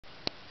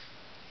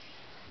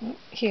Well,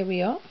 here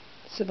we are,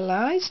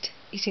 civilised,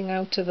 eating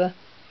out of a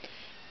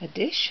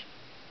dish,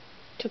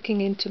 tucking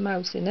into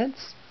mouse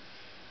innards.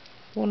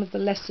 One of the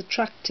less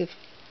attractive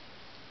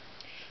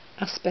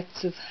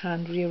aspects of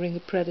hand rearing a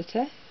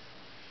predator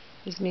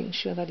is making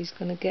sure that he's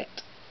going to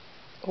get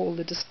all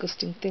the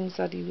disgusting things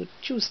that he would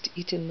choose to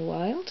eat in the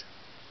wild.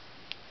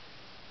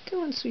 Come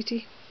on,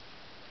 sweetie.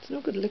 It's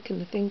no good licking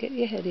the thing. Get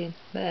your head in.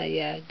 There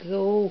you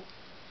go.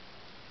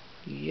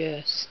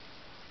 Yes.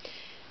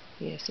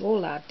 Yes,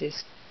 all that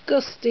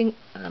disgusting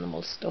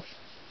animal stuff.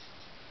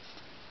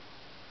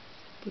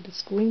 But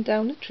it's going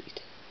down a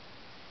treat.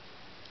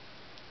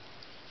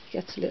 He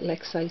gets a little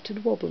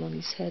excited wobble on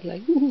his head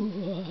like,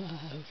 ooh,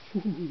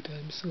 food,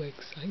 I'm so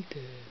excited.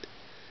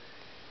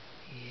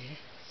 Yes.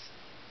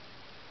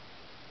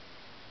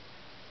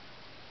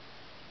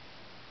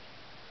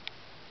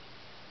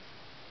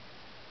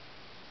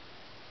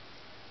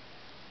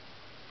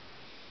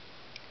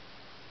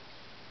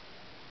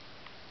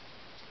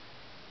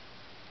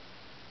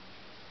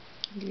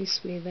 At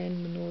least we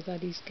then know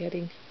that he's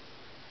getting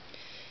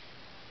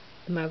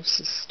the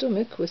mouse's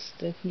stomach with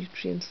the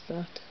nutrients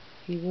that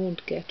he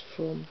won't get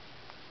from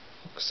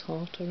ox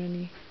heart or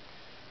any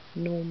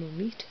normal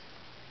meat.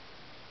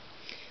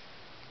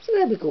 So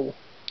there we go.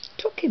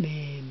 Tuck him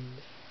in.